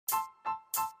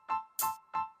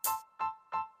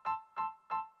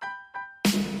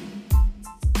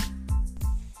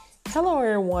Hello,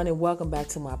 everyone, and welcome back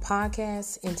to my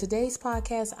podcast. In today's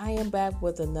podcast, I am back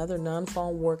with another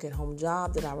non-phone work-at-home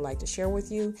job that I would like to share with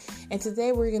you. And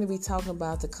today, we're going to be talking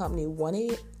about the company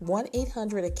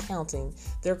 1-800 Accounting.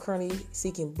 They're currently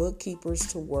seeking bookkeepers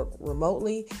to work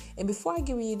remotely. And before I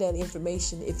give you that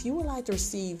information, if you would like to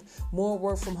receive more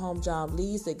work-from-home job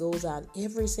leads that goes out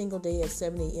every single day at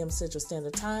 7 a.m. Central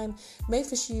Standard Time, make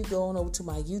sure you go on over to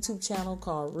my YouTube channel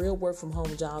called Real Work From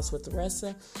Home Jobs with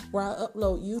Theresa, where I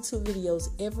upload YouTube videos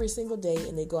every single day,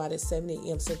 and they go out at 7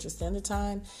 a.m. Central Standard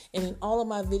Time. And in all of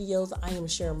my videos, I am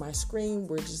sharing my screen.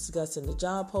 We're discussing the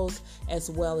job post as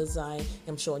well as I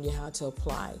am showing you how to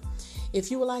apply.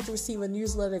 If you would like to receive a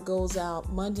newsletter that goes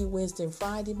out Monday, Wednesday, and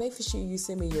Friday, make sure you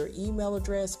send me your email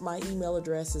address. My email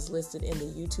address is listed in the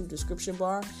YouTube description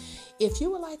bar. If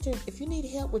you need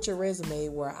help with your resume,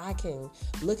 where I can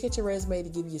look at your resume to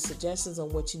give you suggestions on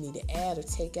what you need to add or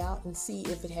take out and see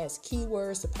if it has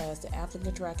keywords to pass the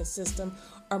applicant tracking system,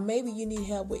 or maybe you need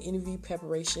help with interview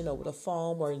preparation over the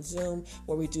phone or in Zoom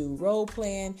where we do role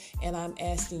playing and I'm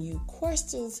asking you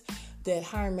questions that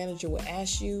hiring manager will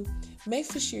ask you,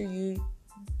 make sure you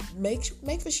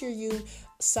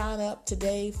sign up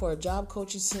today for a job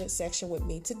coaching section with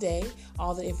me today.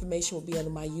 All the information will be under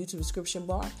my YouTube description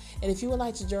bar. And if you would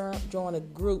like to join a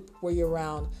group where you're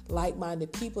around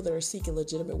like-minded people that are seeking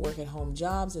legitimate work-at-home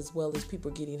jobs as well as people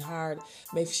getting hired,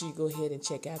 make sure you go ahead and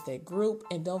check out that group.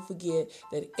 And don't forget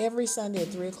that every Sunday at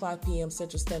 3 o'clock p.m.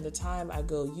 Central Standard Time, I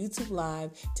go YouTube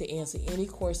Live to answer any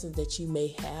questions that you may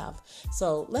have.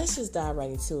 So let's just dive right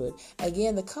into it.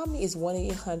 Again, the company is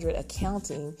 1-800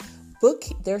 Accounting.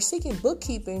 They're seeking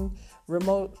bookkeeping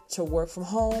remote to work from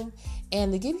home.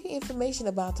 And to give you information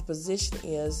about the position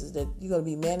is that you're going to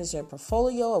be managing a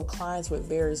portfolio of clients with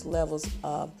various levels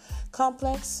of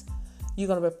complex. You're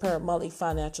going to prepare monthly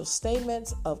financial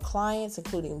statements of clients,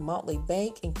 including monthly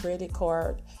bank and credit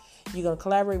card. You're going to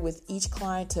collaborate with each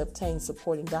client to obtain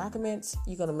supporting documents.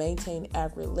 You're going to maintain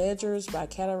accurate ledgers by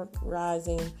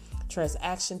categorizing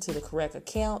transaction to the correct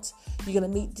accounts. You're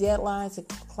going to meet deadlines and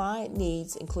client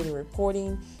needs, including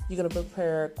reporting. You're going to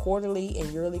prepare quarterly and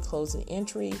yearly closing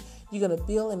entry. You're going to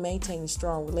build and maintain a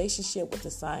strong relationship with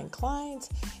assigned clients.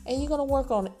 And you're going to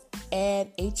work on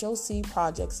ad HOC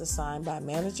projects assigned by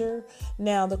manager.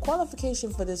 Now, the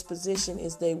qualification for this position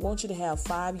is they want you to have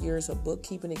 5 years of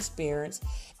bookkeeping experience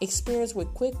with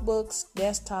QuickBooks,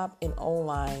 desktop, and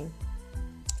online.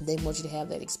 They want you to have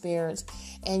that experience,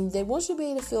 and they want you to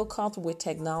be able to feel comfortable with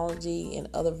technology and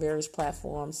other various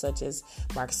platforms such as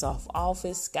Microsoft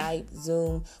Office, Skype,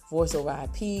 Zoom, Voice over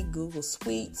IP, Google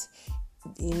Suites.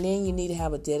 And then you need to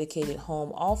have a dedicated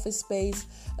home office space,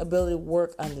 ability to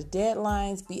work under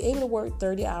deadlines, be able to work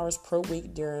 30 hours per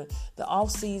week during the off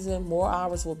season. More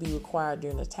hours will be required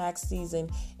during the tax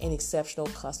season, and exceptional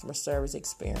customer service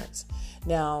experience.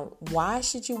 Now, why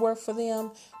should you work for them?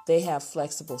 They have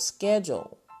flexible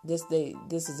schedule. This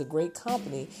is a great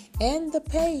company, and the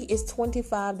pay is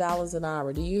 $25 an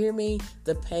hour. Do you hear me?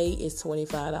 The pay is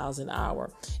 $25 an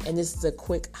hour, and this is a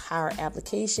quick hire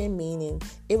application, meaning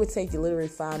it would take you literally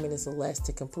 5 minutes or less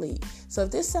to complete. So if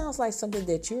this sounds like something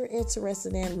that you're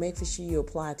interested in, make sure you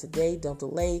apply today. Don't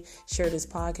delay. Share this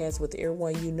podcast with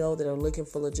everyone you know that are looking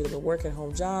for legitimate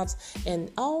work-at-home jobs,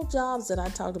 and all jobs that I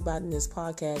talked about in this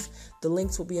podcast. The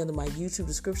links will be under my YouTube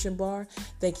description bar.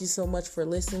 Thank you so much for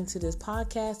listening to this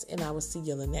podcast, and I will see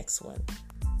you on the next one.